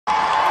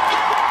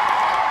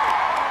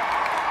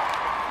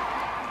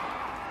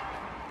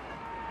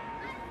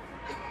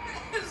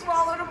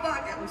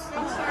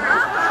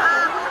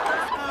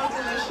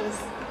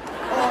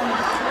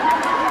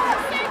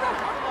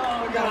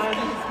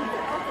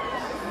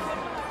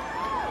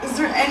Is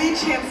there any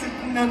chance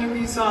that none of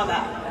you saw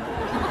that?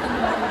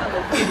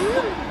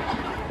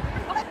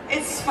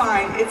 It's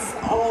fine. I've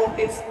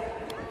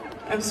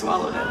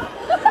swallowed it.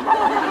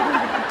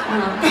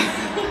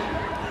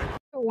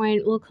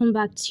 Everyone, welcome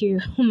back to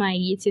my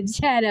YouTube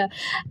channel.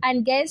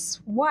 And guess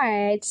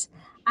what?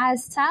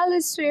 As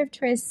Taylor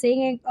Swift was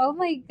singing, oh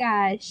my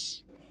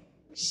gosh,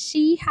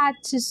 she had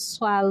to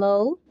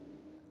swallow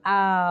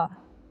a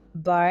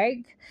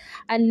bug,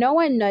 and no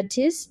one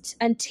noticed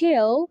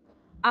until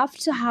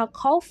after her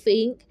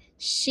coughing,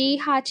 she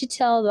had to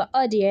tell the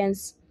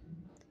audience,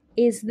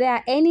 is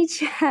there any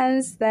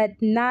chance that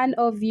none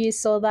of you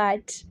saw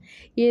that?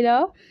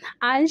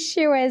 And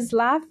she was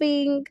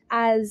laughing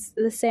at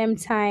the same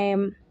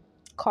time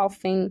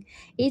coughing.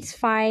 It's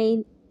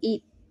fine,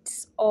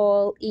 it's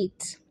all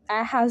it.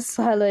 I have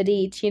swallowed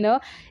it.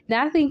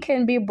 Nothing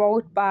can be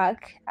brought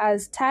back,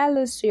 as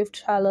Taylor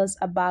Swift swallows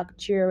a bug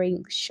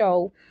during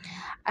show.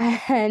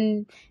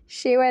 And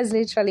she was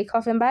literally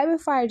coughing. But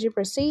before I do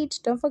proceed,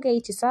 don't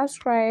forget to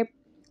subscribe,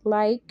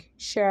 like,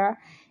 share,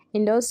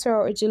 and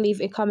also to leave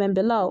a comment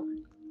below.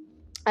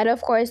 And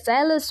of course,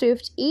 Taylor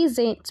Swift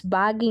isn't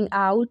bagging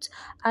out,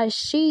 as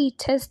she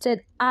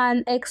tested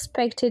an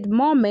unexpected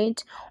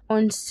moment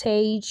on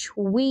stage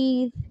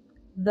with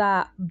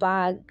the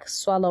bag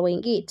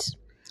swallowing it.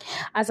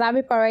 As some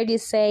people already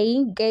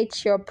saying,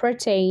 get your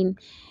protein.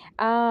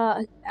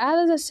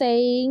 Others are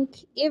saying,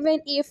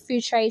 even if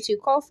you try to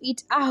cough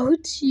it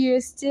out,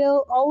 you're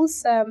still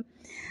awesome.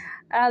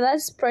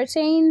 That's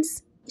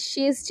proteins.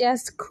 She's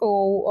just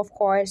cool, of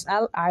course.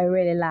 I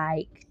really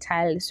like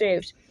Taylor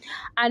Swift.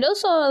 And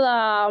also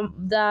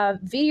the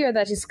video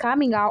that is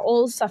coming out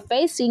also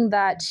facing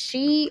that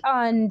she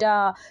and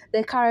the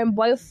current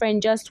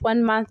boyfriend just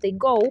 1 month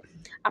ago,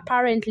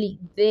 apparently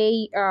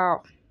they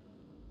are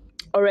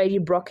already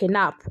broken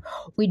up.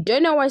 We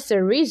don't know what's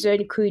the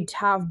reason could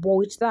have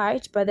brought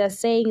that, but they're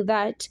saying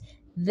that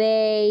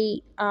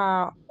they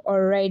are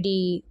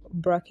already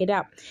broken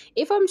up.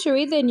 If I'm to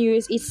read the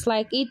news, it's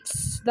like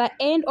it's the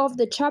end of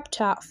the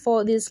chapter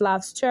for this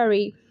love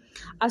story.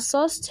 A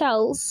source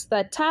tells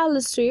that Taylor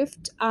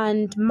Swift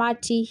and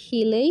Matty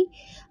Healy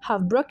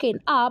have broken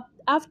up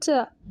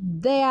after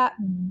their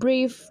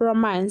brief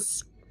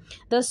romance.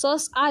 The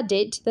source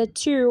added the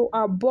two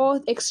are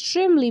both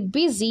extremely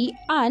busy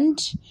and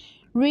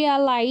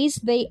realize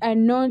they are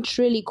not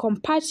really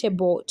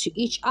compatible to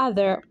each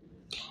other.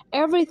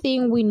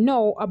 Everything we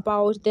know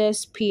about their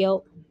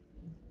spiel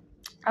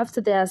after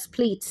their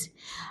split.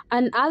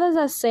 And others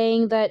are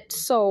saying that,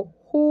 so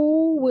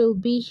who will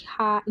be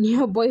her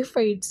new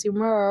boyfriend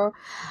tomorrow?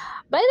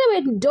 By the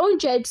way, don't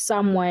judge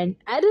someone.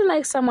 I don't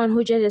like someone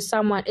who judges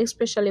someone,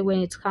 especially when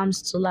it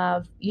comes to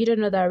love. You don't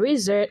know the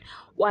reason,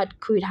 what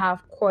could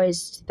have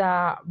caused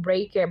the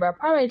breakup. But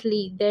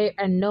apparently, they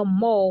are no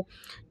more.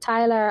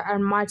 Tyler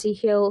and Matty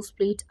Hill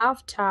split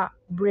after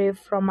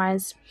brief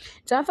romance.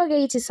 Don't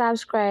forget to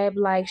subscribe,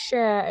 like,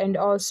 share, and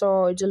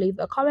also to leave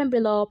a comment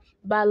below.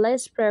 But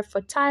let's pray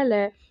for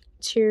Tyler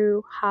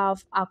to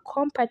have a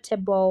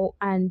compatible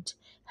and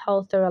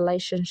healthy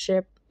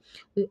relationship.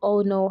 We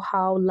all know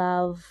how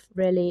love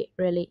really,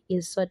 really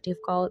is so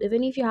difficult.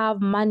 Even if you have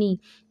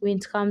money, when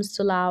it comes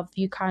to love,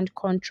 you can't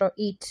control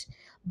it.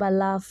 But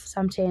love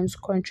sometimes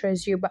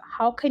controls you. But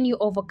how can you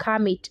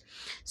overcome it?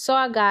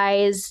 So,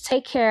 guys,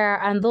 take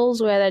care. And those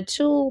were the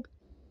two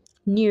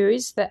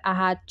news that I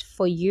had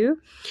for you.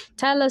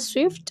 Taylor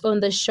Swift on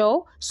the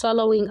show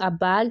swallowing a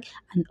bag,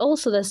 and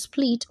also the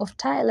split of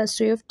Taylor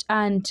Swift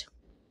and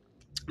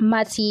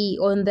Matty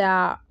on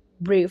their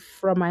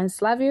brief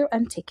romance. Love you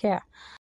and take care.